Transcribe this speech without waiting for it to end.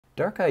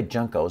Dark-eyed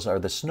Juncos are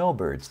the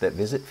snowbirds that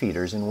visit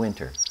feeders in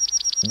winter.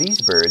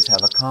 These birds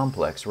have a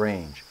complex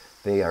range.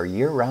 They are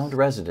year-round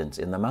residents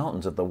in the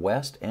mountains of the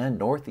west and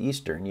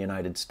northeastern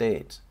United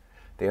States.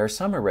 They are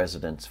summer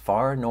residents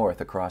far north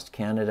across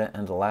Canada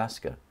and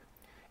Alaska.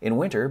 In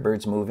winter,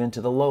 birds move into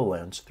the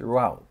lowlands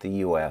throughout the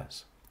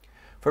U.S.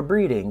 For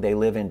breeding, they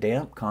live in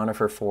damp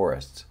conifer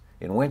forests.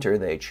 In winter,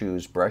 they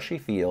choose brushy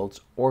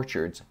fields,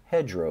 orchards,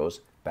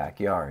 hedgerows,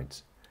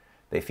 backyards.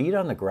 They feed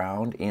on the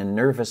ground in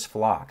nervous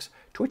flocks,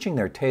 twitching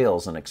their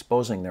tails and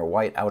exposing their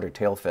white outer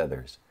tail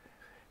feathers.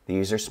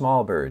 These are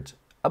small birds,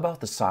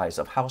 about the size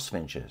of house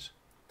finches.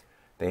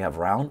 They have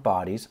round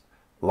bodies,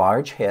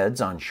 large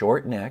heads on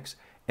short necks,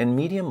 and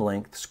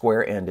medium-length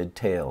square-ended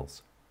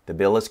tails. The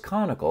bill is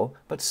conical,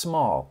 but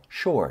small,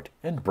 short,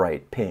 and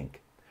bright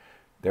pink.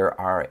 There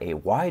are a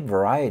wide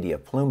variety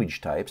of plumage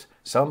types,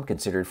 some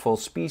considered full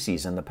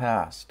species in the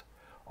past.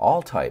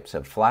 All types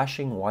have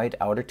flashing white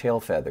outer tail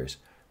feathers,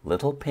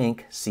 little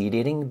pink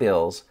seed-eating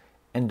bills,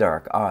 and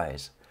dark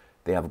eyes.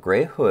 They have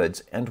gray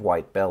hoods and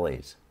white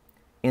bellies.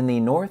 In the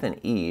north and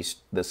east,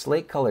 the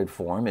slate-colored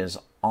form is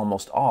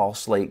almost all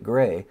slate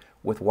gray,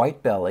 with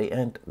white belly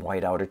and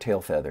white outer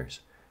tail feathers.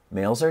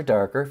 Males are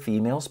darker,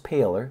 females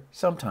paler,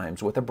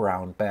 sometimes with a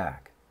brown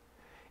back.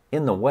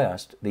 In the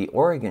west, the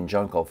Oregon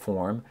Junco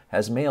form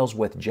has males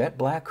with jet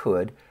black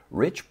hood,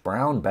 rich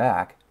brown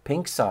back,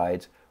 pink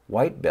sides,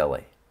 white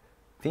belly.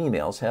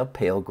 Females have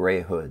pale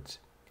gray hoods.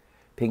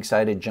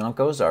 Pink-sided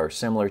Juncos are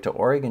similar to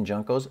Oregon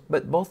Juncos,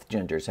 but both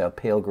genders have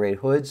pale gray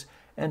hoods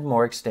and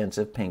more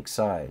extensive pink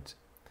sides.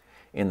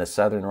 In the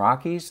southern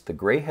Rockies, the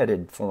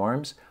gray-headed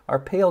forms are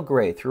pale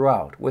gray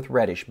throughout with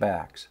reddish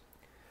backs.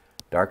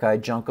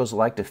 Dark-eyed Juncos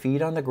like to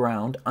feed on the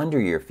ground under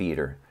your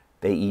feeder.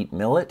 They eat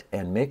millet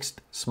and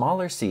mixed,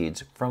 smaller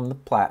seeds from the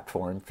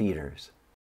platform feeders.